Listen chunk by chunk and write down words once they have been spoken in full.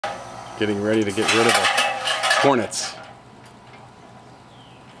getting ready to get rid of the Hornets.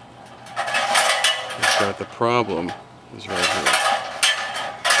 But the problem is right here.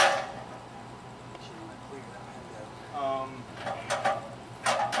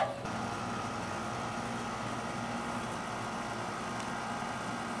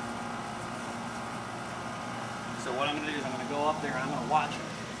 So what I'm going to do is I'm going to go up there and I'm going to watch them.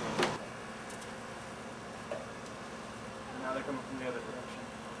 Now they're coming from the other direction.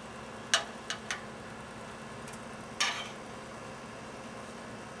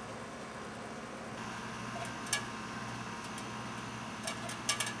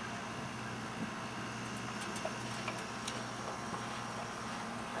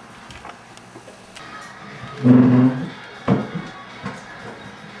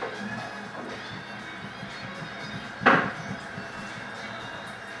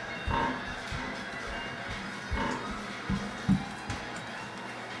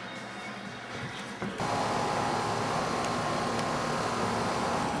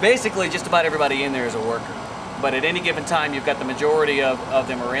 Basically, just about everybody in there is a worker. But at any given time, you've got the majority of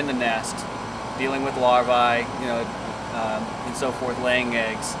them are in the nest, dealing with larvae, and so forth, laying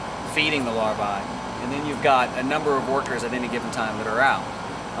eggs, feeding the larvae. And then you've got a number of workers at any given time that are out.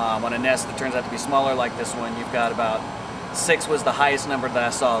 On a nest that turns out to be smaller like this one, you've got about 6 was the highest number that I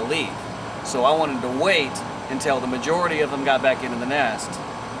saw leave. So I wanted to wait until the majority of them got back into the nest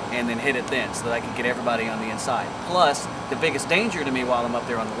and then hit it then, so that I could get everybody on the inside. Plus, the biggest danger to me while I'm up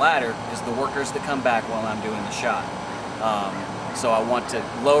there on the ladder is the workers that come back while I'm doing the shot. So I want to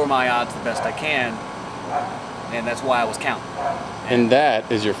lower my odds the best I can, and that's why I was counting. And that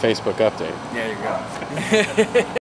is your Facebook update. There you go.